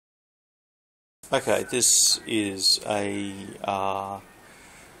Okay, this is a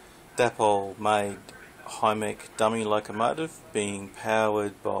Dapol made Hymek dummy locomotive being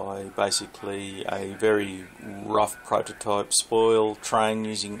powered by basically a very rough prototype spoil train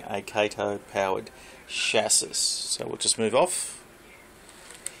using a Kato powered chassis. So we'll just move off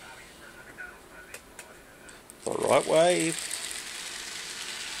the right way.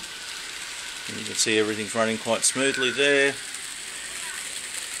 And you can see everything's running quite smoothly there.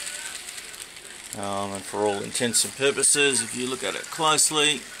 And for all intents and purposes, if you look at it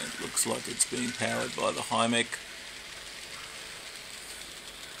closely, it looks like it's being powered by the Hymek.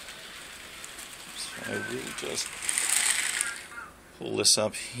 So we'll just pull this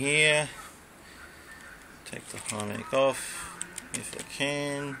up here, take the Hymek off if I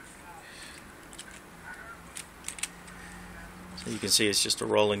can. So you can see it's just a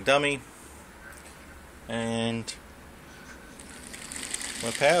rolling dummy, and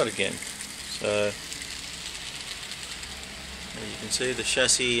we're powered again. So as you can see, the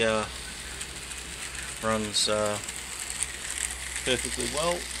chassis runs perfectly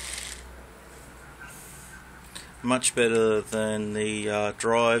well. Much better than the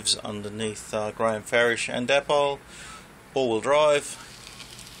drives underneath Graham Farish and Dapol. All-wheel drive,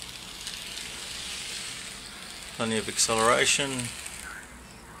 plenty of acceleration.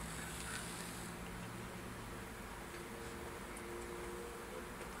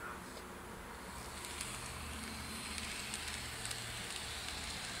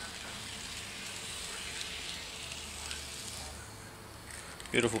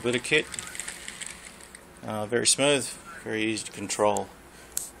 Beautiful bit of kit, very smooth, very easy to control.